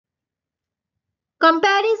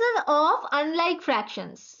Comparison of unlike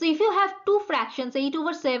fractions. So if you have two fractions, 8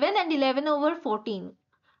 over 7 and 11 over 14,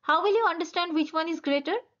 how will you understand which one is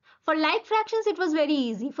greater? For like fractions, it was very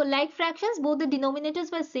easy. For like fractions, both the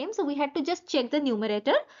denominators were same, so we had to just check the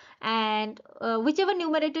numerator, and whichever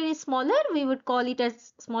numerator is smaller, we would call it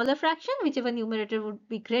as smaller fraction. Whichever numerator would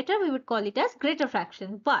be greater, we would call it as greater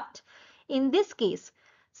fraction. But in this case,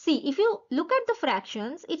 see, if you look at the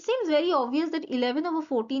fractions, it seems very obvious that 11 over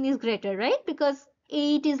 14 is greater, right? Because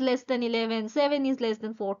 8 is less than 11, 7 is less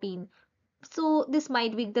than 14. So this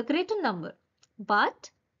might be the greater number.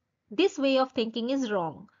 But this way of thinking is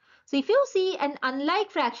wrong. So if you see an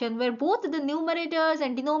unlike fraction where both the numerators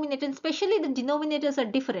and denominators, especially the denominators, are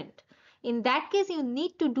different, in that case you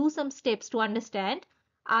need to do some steps to understand,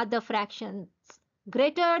 are the fractions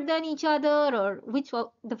greater than each other, or which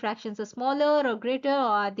of the fractions are smaller or greater,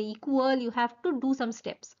 or are they equal? You have to do some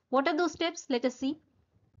steps. What are those steps? Let us see.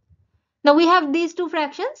 Now we have these two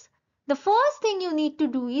fractions. The first thing you need to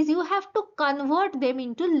do is you have to convert them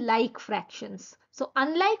into like fractions. So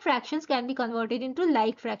unlike fractions can be converted into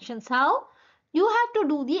like fractions. How? You have to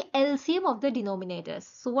do the LCM of the denominators.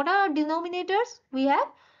 So what are our denominators? We have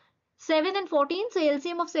 7 and 14. So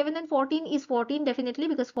LCM of 7 and 14 is 14 definitely,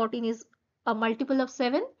 because 14 is a multiple of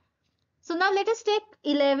 7. So now let us take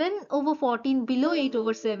 11 over 14 below 8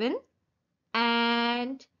 over 7,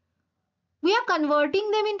 and we are converting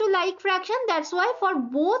them into like fraction. That's why for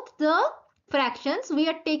both the fractions we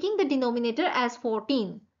are taking the denominator as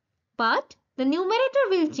 14, but the numerator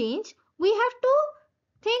will change. We have to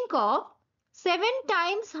think of 7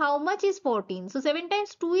 times how much is 14. So 7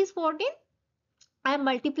 times 2 is 14. I am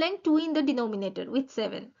multiplying 2 in the denominator with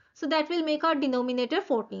 7, so that will make our denominator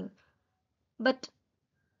 14. But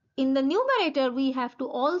in the numerator we have to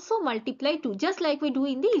also multiply 2, just like we do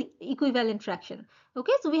in the equivalent fraction.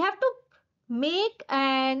 Okay, so we have to make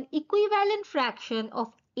an equivalent fraction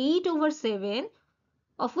of 8 over 7,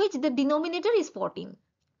 of which the denominator is 14.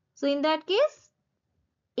 So in that case,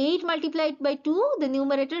 8 multiplied by 2, the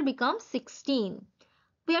numerator becomes 16.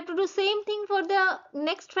 We have to do same thing for the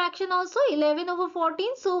next fraction also, 11 over 14.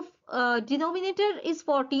 So denominator is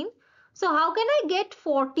 14. So how can I get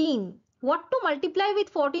 14? What to multiply with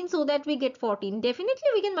 14 so that we get 14? Definitely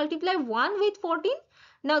we can multiply 1 with 14.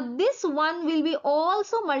 Now this 1 will be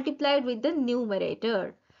also multiplied with the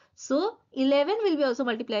numerator. So 11 will be also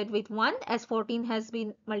multiplied with 1, as 14 has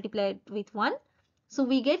been multiplied with 1. So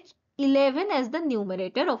we get 11 as the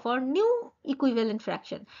numerator of our new equivalent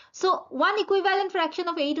fraction. So one equivalent fraction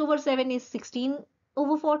of 8 over 7 is 16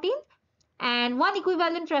 over 14, and one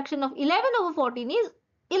equivalent fraction of 11 over 14 is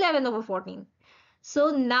 11 over 14.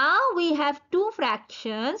 So now we have two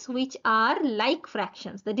fractions which are like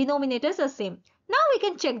fractions. The denominators are same. Now we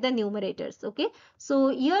can check the numerators. Okay, so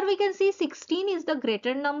here we can see 16 is the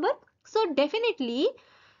greater number. So definitely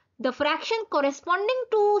the fraction corresponding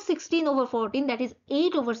to 16 over 14, that is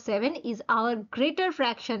 8 over 7, is our greater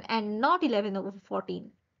fraction and not 11 over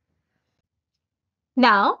 14.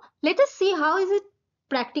 Now let us see how is it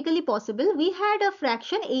practically possible. We had a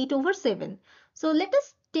fraction 8 over 7. So let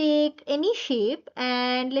us take any shape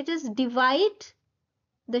and let us divide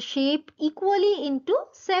the shape equally into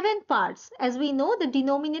 7 parts. As we know, the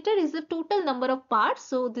denominator is the total number of parts.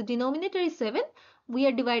 So the denominator is 7. We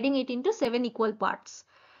are dividing it into 7 equal parts.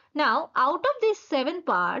 Now, out of these 7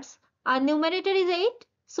 parts, our numerator is 8.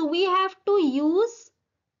 So we have to use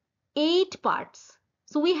 8 parts.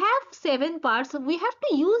 So we have 7 parts. So we have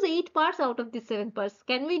to use 8 parts out of these 7 parts.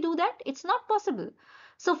 Can we do that? It's not possible.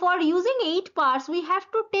 So for using 8 parts, we have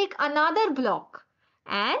to take another block,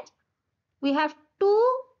 and we have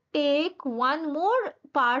to take one more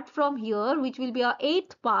part from here, which will be our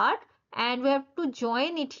 8th part, and we have to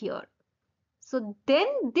join it here. So then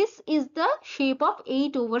this is the shape of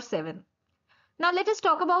 8 over 7. Now let us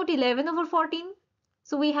talk about 11 over 14.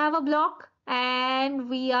 So we have a block and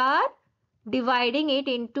we are dividing it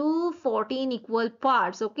into 14 equal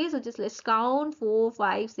parts. Okay, so just let's count 4,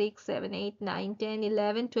 5, 6, 7, 8, 9, 10,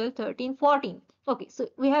 11, 12, 13, 14. Okay, so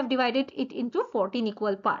we have divided it into 14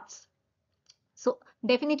 equal parts. So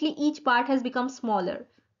definitely each part has become smaller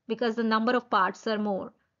because the number of parts are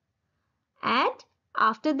more. And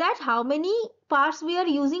after that, how many parts we are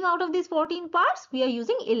using out of these 14 parts? We are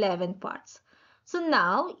using 11 parts. So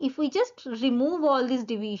now if we just remove all these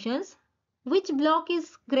divisions, which block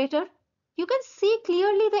is greater? You can see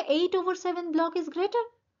clearly the 8 over 7 block is greater.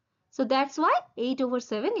 So that's why 8 over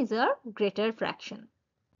 7 is a greater fraction.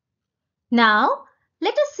 Now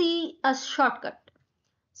let us see a shortcut.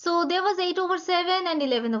 So there was 8 over 7 and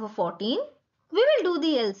 11 over 14. We will do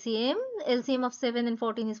the LCM. LCM of 7 and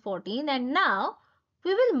 14 is 14. And now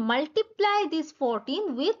we will multiply this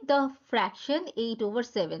 14 with the fraction 8 over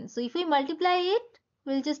 7. So if we multiply it,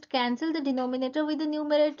 we'll just cancel the denominator with the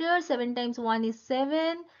numerator. 7 times 1 is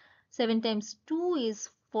 7. 7 times 2 is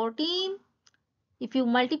 14. If you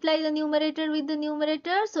multiply the numerator with the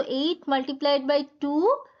numerator, so 8 multiplied by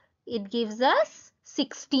 2, it gives us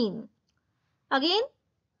 16. Again,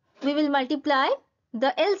 we will multiply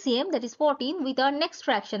the LCM, that is 14, with our next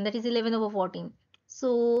fraction, that is 11 over 14.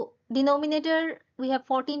 So denominator, we have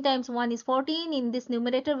 14 times 1 is 14. In this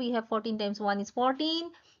numerator, we have 14 times 1 is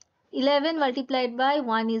 14. 11 multiplied by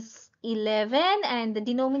 1 is 11, and the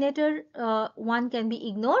denominator 1 can be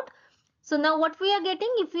ignored. So now what we are getting,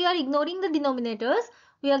 if we are ignoring the denominators,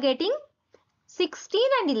 we are getting 16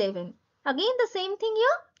 and 11. Again the same thing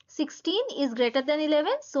here, 16 is greater than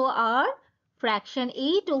 11. So our fraction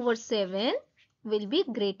 8 over 7 will be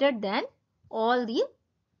greater than all the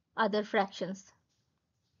other fractions,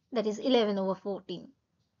 that is 11 over 14.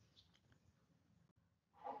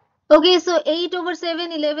 Okay, so 8 over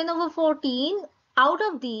 7, 11 over 14. Out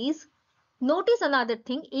of these, notice another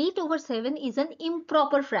thing, 8 over 7 is an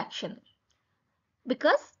improper fraction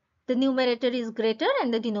because the numerator is greater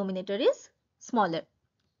and the denominator is smaller.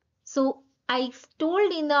 So I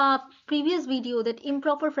told in the previous video that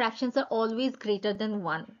improper fractions are always greater than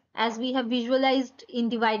 1. As we have visualized in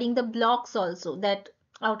dividing the blocks also, that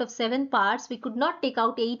out of 7 parts, we could not take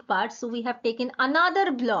out 8 parts. So we have taken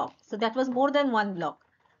another block. So that was more than one block.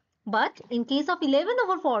 But in case of 11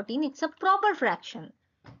 over 14, it's a proper fraction.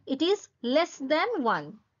 It is less than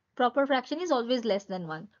 1. Proper fraction is always less than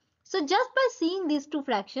 1. So just by seeing these two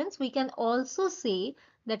fractions, we can also say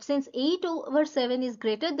that since 8 over 7 is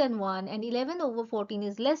greater than 1 and 11 over 14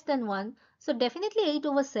 is less than 1, so definitely 8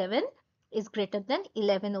 over 7 is greater than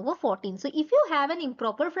 11 over 14. So if you have an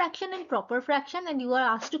improper fraction and proper fraction and you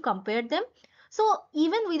are asked to compare them, so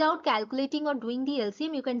even without calculating or doing the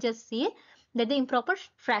LCM, you can just say that the improper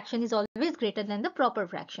fraction is always greater than the proper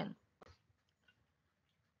fraction.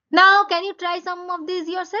 Now, can you try some of these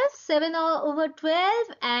yourself? 7 over 12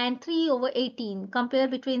 and 3 over 18. Compare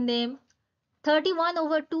between them. 31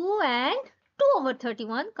 over 2 and 2 over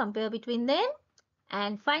 31. Compare between them.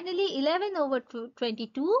 And finally, 11 over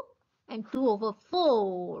 22 and 2 over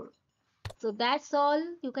 4. So that's all.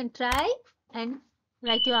 You can try and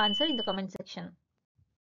write your answer in the comment section.